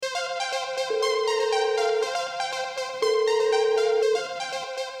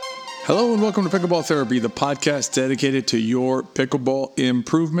Hello and welcome to Pickleball Therapy, the podcast dedicated to your pickleball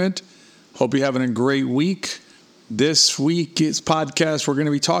improvement. Hope you're having a great week. This week's podcast, we're going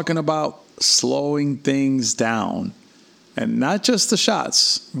to be talking about slowing things down. And not just the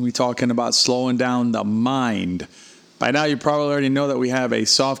shots. We're talking about slowing down the mind. By now, you probably already know that we have a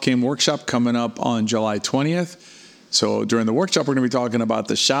soft game workshop coming up on July 20th. So during the workshop, we're going to be talking about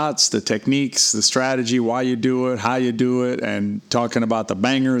the shots, the techniques, the strategy, why you do it, how you do it, and talking about the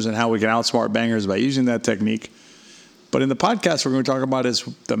bangers and how we can outsmart bangers by using that technique. But in the podcast, we're going to talk about is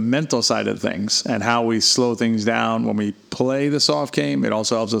the mental side of things and how we slow things down when we play the soft game. It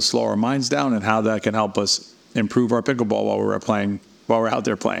also helps us slow our minds down and how that can help us improve our pickleball while we're out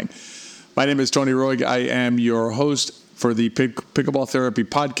there playing. My name is Tony Roig. I am your host for the Pickleball Therapy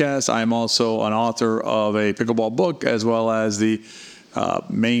podcast. I am also an author of a pickleball book, as well as the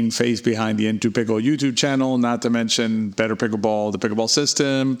main face behind the Into Pickle YouTube channel, not to mention Better Pickleball, the pickleball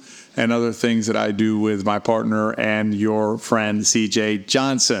system, and other things that I do with my partner and your friend, CJ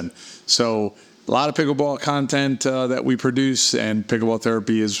Johnson. So a lot of pickleball content that we produce, and Pickleball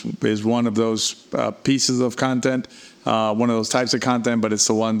Therapy is one of those pieces of content, one of those types of content, but it's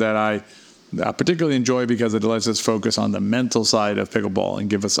the one that I particularly enjoy because it lets us focus on the mental side of pickleball and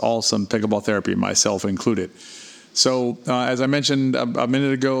give us all some pickleball therapy, myself included. So as I mentioned a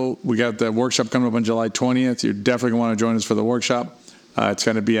minute ago, we got the workshop coming up on July 20th. You're definitely going to want to join us for the workshop. It's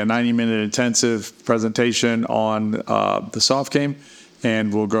going to be a 90-minute intensive presentation on the soft game,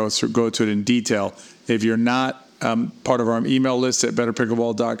 and we'll go to it in detail. If you're not part of our email list at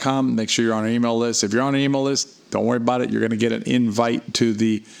betterpickleball.com, make sure you're on our email list. If you're on an email list, don't worry about it. You're going to get an invite to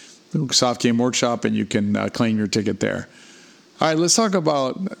the soft game workshop, and you can claim your ticket there. All right, let's talk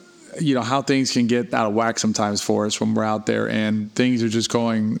about how things can get out of whack sometimes for us when we're out there and things are just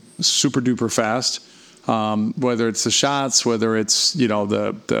going super duper fast. Whether it's the shots, whether it's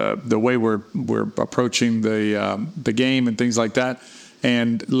the way we're approaching the game and things like that.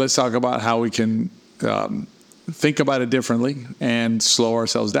 And let's talk about how we can think about it differently and slow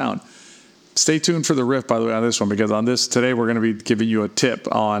ourselves down. Stay tuned for the riff, by the way, on this one, because on this today we're going to be giving you a tip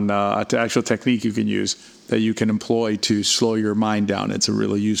on an actual technique you can use that you can employ to slow your mind down. It's a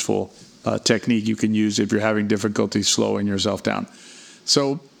really useful technique you can use if you're having difficulty slowing yourself down.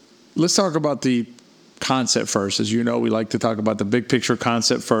 So let's talk about the concept first. As you know, we like to talk about the big picture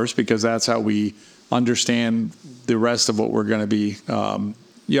concept first because that's how we understand the rest of what we're going to be,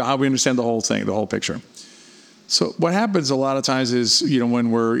 how we understand the whole thing, the whole picture. So what happens a lot of times is,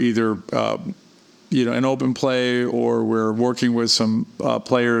 when we're either, in open play or we're working with some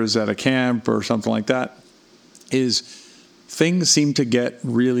players at a camp or something like that, is things seem to get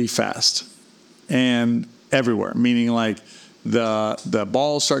really fast and everywhere, meaning like the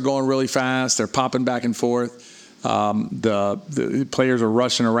balls start going really fast. They're popping back and forth. The players are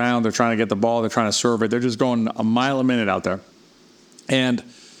rushing around. They're trying to get the ball. They're trying to serve it. They're just going a mile a minute out there. And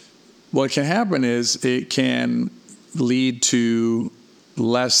what can happen is it can lead to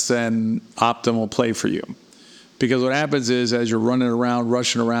less than optimal play for you. Because what happens is as you're running around,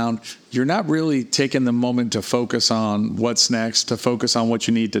 rushing around, you're not really taking the moment to focus on what's next, to focus on what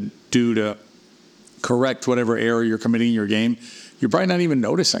you need to do to correct whatever error you're committing in your game. You're probably not even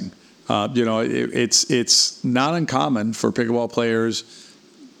noticing. It's not uncommon for pickleball players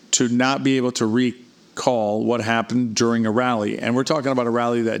to not be able to recall what happened during a rally. And we're talking about a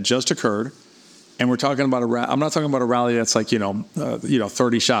rally that just occurred. And we're talking about I'm not talking about a rally that's like,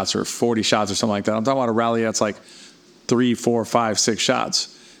 30 shots or 40 shots or something like that. I'm talking about a rally that's like 3, 4, 5, 6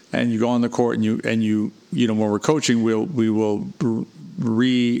 shots. And you go on the court and you when we're coaching, we'll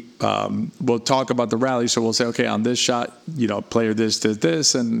talk about the rally. So we'll say, okay, on this shot, player this did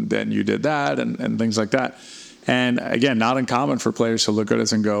this, and then you did that, and things like that. And again, not uncommon for players to look at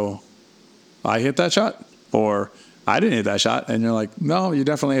us and go, I hit that shot, or I didn't hit that shot. And you're like, no, you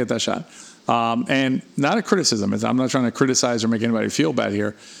definitely hit that shot. And not a criticism. I'm not trying to criticize or make anybody feel bad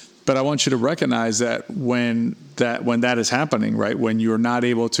here, but I want you to recognize that when that is happening, right, when you're not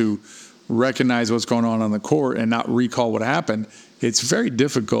able to recognize what's going on the court and not recall what happened, it's very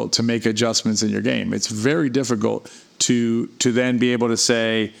difficult to make adjustments in your game. It's very difficult to then be able to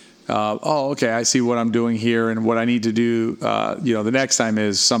say, okay, I see what I'm doing here, and what I need to do, the next time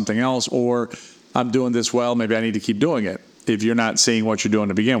is something else, or I'm doing this well, maybe I need to keep doing it. If you're not seeing what you're doing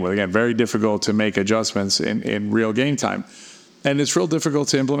to begin with. Again, very difficult to make adjustments in real game time. And it's real difficult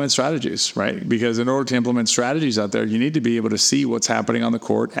to implement strategies, right? Because in order to implement strategies out there, you need to be able to see what's happening on the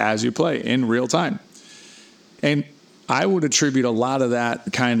court as you play in real time. And I would attribute a lot of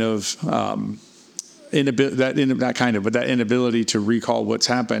that kind of inability to recall what's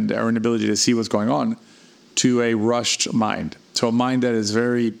happened, or inability to see what's going on, to a rushed mind. To a mind that is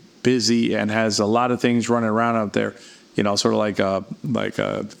very busy and has a lot of things running around out there, sort of like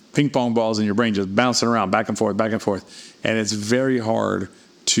ping pong balls in your brain just bouncing around back and forth, back and forth. And it's very hard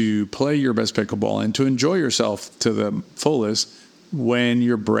to play your best pickleball and to enjoy yourself to the fullest when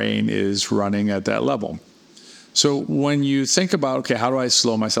your brain is running at that level. So when you think about, okay, how do I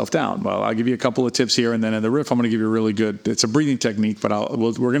slow myself down? Well, I'll give you a couple of tips here, and then in the riff, I'm going to give you a really good, it's a breathing technique, but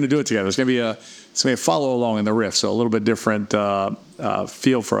we're going to do it together. It's going to be a follow along in the riff, so a little bit different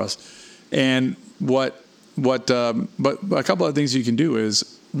feel for us. And but a couple of things you can do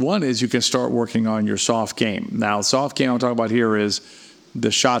is, one is you can start working on your soft game. Now, soft game I'm talking about here is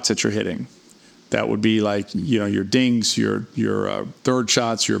the shots that you're hitting. That would be like, your dings, your third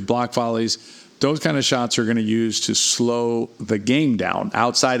shots, your block volleys. Those kind of shots are going to use to slow the game down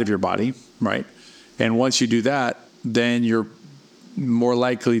outside of your body, right? And once you do that, then you're more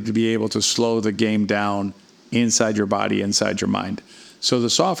likely to be able to slow the game down inside your body, inside your mind. So the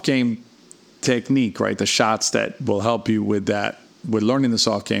soft game technique, right, the shots that will help you with that, with learning the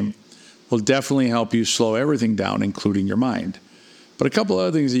soft game, will definitely help you slow everything down, including your mind. But a couple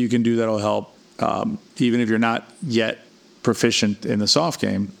other things that you can do that will help, even if you're not yet proficient in the soft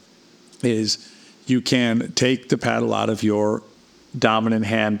game, is you can take the paddle out of your dominant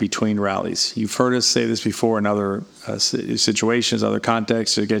hand between rallies. You've heard us say this before in other situations, other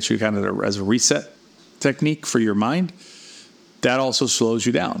contexts, to get you kind of as a reset technique for your mind. That also slows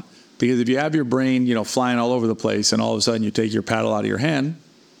you down. Because if you have your brain, flying all over the place, and all of a sudden you take your paddle out of your hand,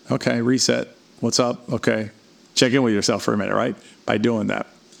 okay, reset, what's up? Okay, check in with yourself for a minute, right? By doing that.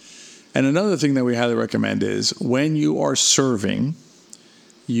 And another thing that we highly recommend is when you are serving,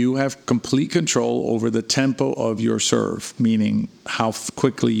 you have complete control over the tempo of your serve, meaning how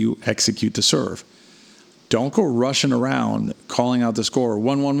quickly you execute the serve. Don't go rushing around calling out the score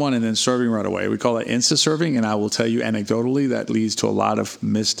 1-1-1 and then serving right away. We call that insta-serving, and I will tell you anecdotally that leads to a lot of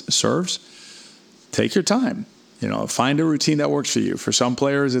missed serves. Take your time. Find a routine that works for you. For some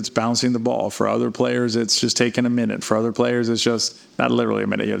players, it's bouncing the ball. For other players, it's just taking a minute. For other players, it's just not literally a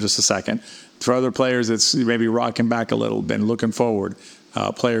minute, just a second. For other players, it's maybe rocking back a little bit, looking forward.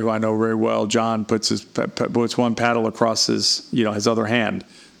 A player who I know very well, John, puts one paddle across his other hand,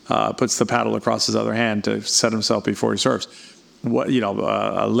 puts the paddle across his other hand to set himself before he serves.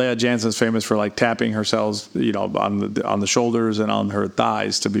 Leah Jansen's famous for tapping herself, on the shoulders and on her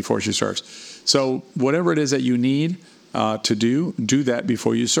thighs before she serves. So whatever it is that you need to do that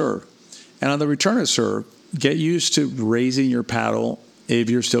before you serve. And on the return of serve, get used to raising your paddle if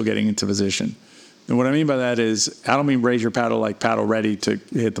you're still getting into position. And what I mean by that is, I don't mean raise your paddle like paddle ready to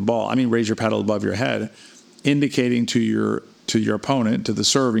hit the ball. I mean raise your paddle above your head, indicating to your opponent, to the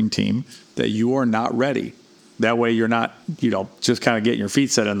serving team, that you are not ready. That way you're not, just kind of getting your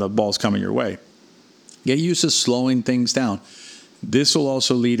feet set and the ball's coming your way. Get used to slowing things down. This will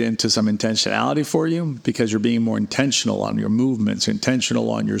also lead into some intentionality for you, because you're being more intentional on your movements, intentional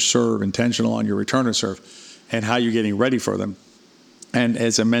on your serve, intentional on your returner serve, and how you're getting ready for them. And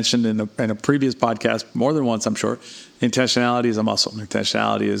as I mentioned in a previous podcast, more than once, I'm sure, intentionality is a muscle.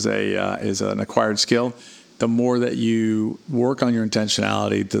 Intentionality is an acquired skill. The more that you work on your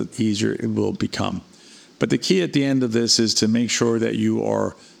intentionality, the easier it will become. But the key at the end of this is to make sure that you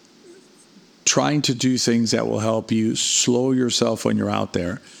are trying to do things that will help you slow yourself when you're out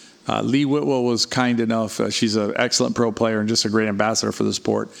there. Lee Whitwell was kind enough. She's an excellent pro player and just a great ambassador for the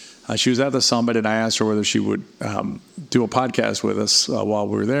sport. She was at the summit, and I asked her whether she would do a podcast with us while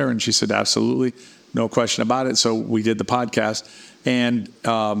we were there, and she said, absolutely, no question about it. So we did the podcast. And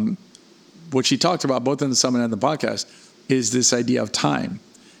what she talked about, both in the summit and the podcast, is this idea of time.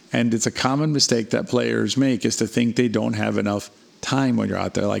 And it's a common mistake that players make, is to think they don't have enough time when you're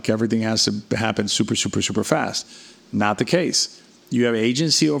out there. Like everything has to happen super, super, super fast. Not the case. You have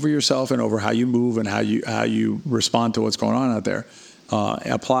agency over yourself and over how you move and how you respond to what's going on out there.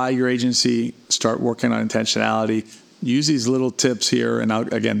 Apply your agency. Start working on intentionality. Use these little tips here, and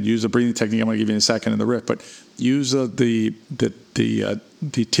again, use the breathing technique. I'm going to give you in a second in the riff, but use the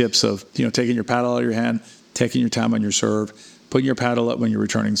tips of taking your paddle out of your hand, taking your time on your serve, putting your paddle up when you're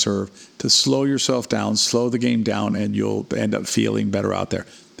returning serve, to slow yourself down, slow the game down, and you'll end up feeling better out there.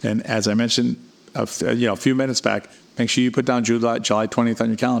 And as I mentioned, a few minutes back, make sure you put down July 20th on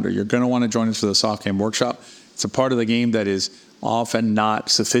your calendar. You're going to want to join us for the soft game workshop. It's a part of the game that is often not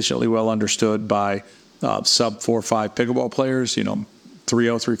sufficiently well understood by sub 4-5 pickleball players. 3-0,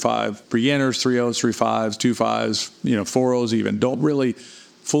 3-5 beginners, 3-0s, 3-5s, 2-5s, 4-0s even. Don't really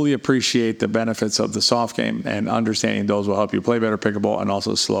fully appreciate the benefits of the soft game, and understanding those will help you play better pickleball and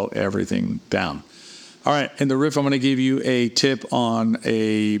also slow everything down. All right, in the riff, I'm going to give you a tip on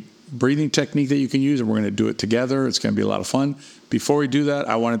a breathing technique that you can use, and we're going to do it together. It's going to be a lot of fun. Before we do that,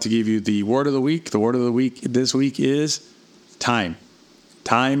 I wanted to give you the word of the week. The word of the week this week is time.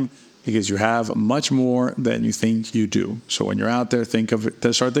 Time, because you have much more than you think you do. So when you're out there,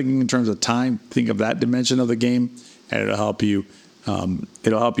 start thinking in terms of time. Think of that dimension of the game, and it'll help you.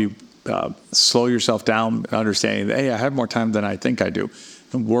 Slow yourself down, understanding that, hey, I have more time than I think I do,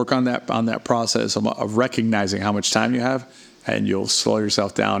 and work on that process of recognizing how much time you have, and you'll slow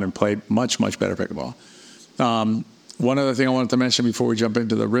yourself down and play much, much better pickleball. One other thing I wanted to mention before we jump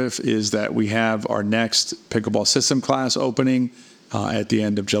into the riff is that we have our next pickleball system class opening at the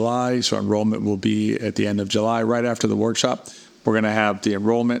end of July. So enrollment will be at the end of July, right after the workshop. We're going to have the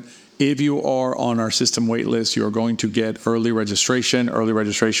enrollment. If you are on our system wait list, you're going to get early registration. Early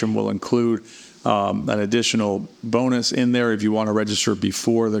registration will include an additional bonus in there if you want to register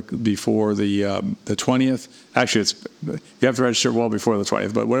before the 20th. Actually, you have to register well before the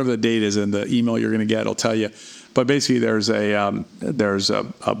 20th, but whatever the date is in the email you're going to get, it'll tell you. But basically, there's a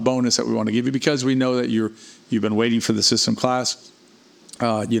bonus that we want to give you because we know that you've been waiting for the system class.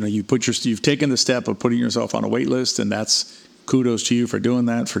 You've taken the step of putting yourself on a wait list, and that's kudos to you for doing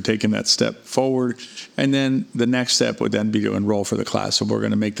that, for taking that step forward. And then the next step would then be to enroll for the class. So we're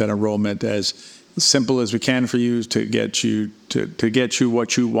going to make that enrollment as simple as we can for you to get you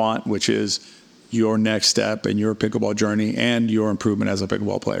what you want, which is your next step in your pickleball journey and your improvement as a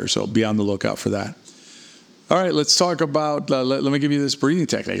pickleball player. So be on the lookout for that. All right, let's talk about, let me give you this breathing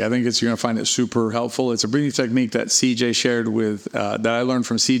technique. I think you're going to find it super helpful. It's a breathing technique that CJ shared that I learned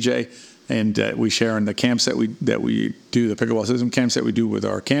from CJ. And we share in the camps that we do, the pickleball system camps that we do with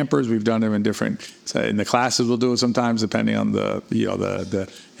our campers. We've done them in in the classes. We'll do it sometimes depending on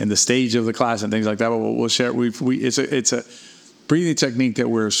the stage of the class and things like that. But we'll share. It's a breathing technique that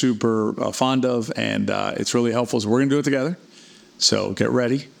we're super fond of, and it's really helpful. So we're gonna do it together. So get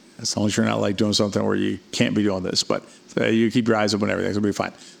ready. As long as you're not doing something where you can't be doing this, but you keep your eyes open and everything, it'll be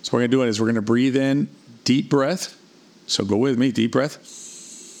fine. So what we're gonna do is we're gonna breathe in, deep breath. So go with me, deep breath.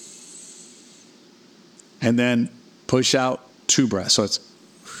 And then push out 2 breaths. So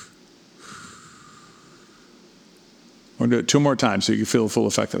we're going to do it 2 more times so you can feel the full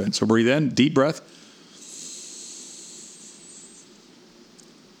effect of it. So breathe in, deep breath.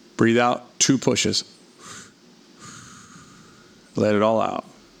 Breathe out, 2 pushes. Let it all out.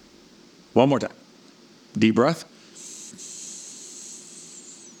 1 more time. Deep breath.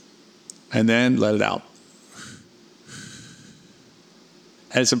 And then let it out.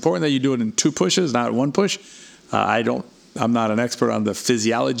 And it's important that you do it in 2 pushes, not 1 push. I'm not an expert on the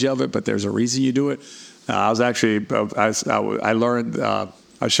physiology of it, but there's a reason you do it. I learned, I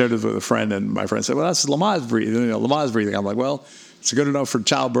shared it with a friend, and my friend said, well, that's Lamaze breathing. Lamaze breathing. I'm like, well, it's good enough for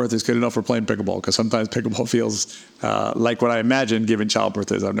childbirth. It's good enough for playing pickleball, because sometimes pickleball feels like what I imagine giving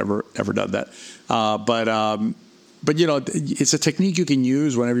childbirth is. I've never done that. But it's a technique you can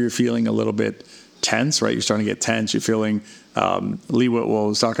use whenever you're feeling a little bit tense, right? You're starting to get tense. You're feeling, Lee Whitwell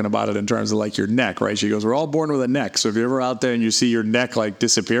was talking about it in terms of your neck, right? She goes, we're all born with a neck. So if you're ever out there and you see your neck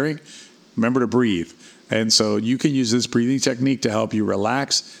disappearing, remember to breathe. And so you can use this breathing technique to help you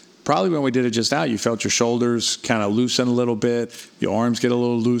relax. Probably when we did it just now, you felt your shoulders kind of loosen a little bit. Your arms get a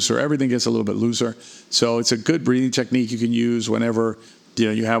little looser. Everything gets a little bit looser. So it's a good breathing technique you can use whenever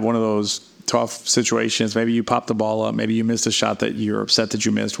you have one of those tough situations. Maybe you popped the ball up. Maybe you missed a shot that you're upset that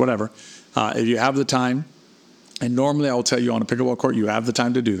you missed, whatever. If you have the time, and normally I will tell you on a pickleball court, you have the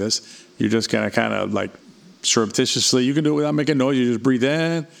time to do this. You're just going to kind of surreptitiously, you can do it without making noise. You just breathe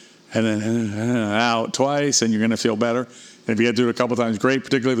in and then out twice, and you're going to feel better. And if you get to do it a couple times, great,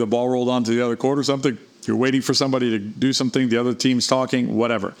 particularly if the ball rolled onto the other court or something. You're waiting for somebody to do something, the other team's talking,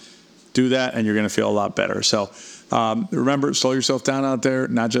 whatever. Do that, and you're going to feel a lot better. So remember, slow yourself down out there,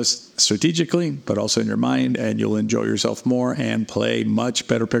 not just strategically, but also in your mind, and you'll enjoy yourself more and play much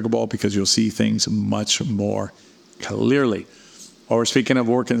better pickleball because you'll see things much more clearly. Or speaking of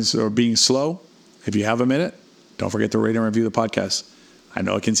working or being slow, if you have a minute, don't forget to rate and review the podcast. I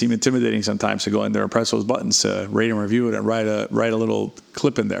know it can seem intimidating sometimes to go in there and press those buttons to rate and review it and write a little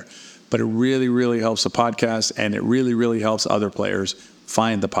clip in there. But it really, really helps the podcast, and it really, really helps other players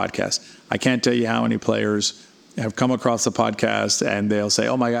find the podcast. I can't tell you how many players have come across the podcast and they'll say,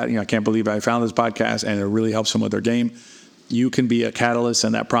 oh my God, I can't believe I found this podcast, and it really helps them with their game. You can be a catalyst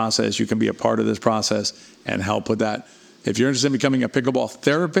in that process. You can be a part of this process and help with that. If you're interested in becoming a pickleball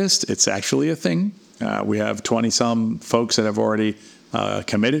therapist, it's actually a thing. We have 20-some folks that have already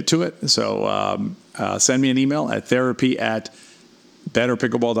committed to it. So send me an email at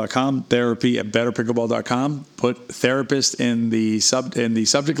therapy@betterpickleball.com, therapy@betterpickleball.com. Put therapist in the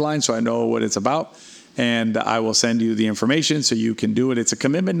subject line so I know what it's about. and I will send you the information so you can do it. It's a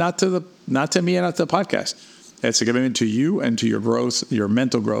commitment not to me and not to the podcast. It's a commitment to you and to your growth, your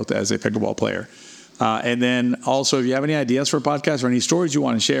mental growth as a pickleball player. And then also, if you have any ideas for a podcast or any stories you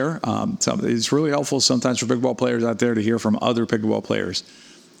want to share, it's really helpful sometimes for pickleball players out there to hear from other pickleball players.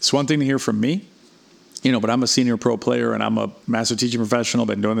 It's one thing to hear from me, but I'm a senior pro player and I'm a master teaching professional,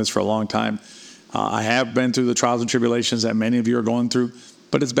 been doing this for a long time. I have been through the trials and tribulations that many of you are going through,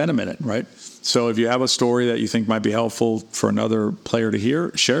 but it's been a minute, right? So if you have a story that you think might be helpful for another player to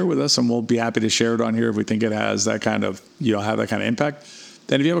hear, share it with us and we'll be happy to share it on here if we think it has that kind of, have that kind of impact.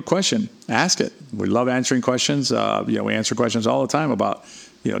 Then if you have a question, ask it. We love answering questions. We answer questions all the time about,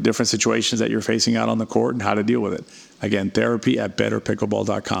 different situations that you're facing out on the court and how to deal with it. Again,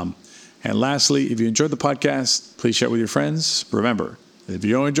 therapy@betterpickleball.com. And lastly, if you enjoyed the podcast, please share it with your friends. Remember, if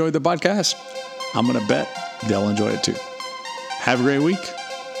you enjoyed the podcast, I'm going to bet they'll enjoy it too. Have a great week,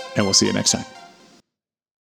 and we'll see you next time.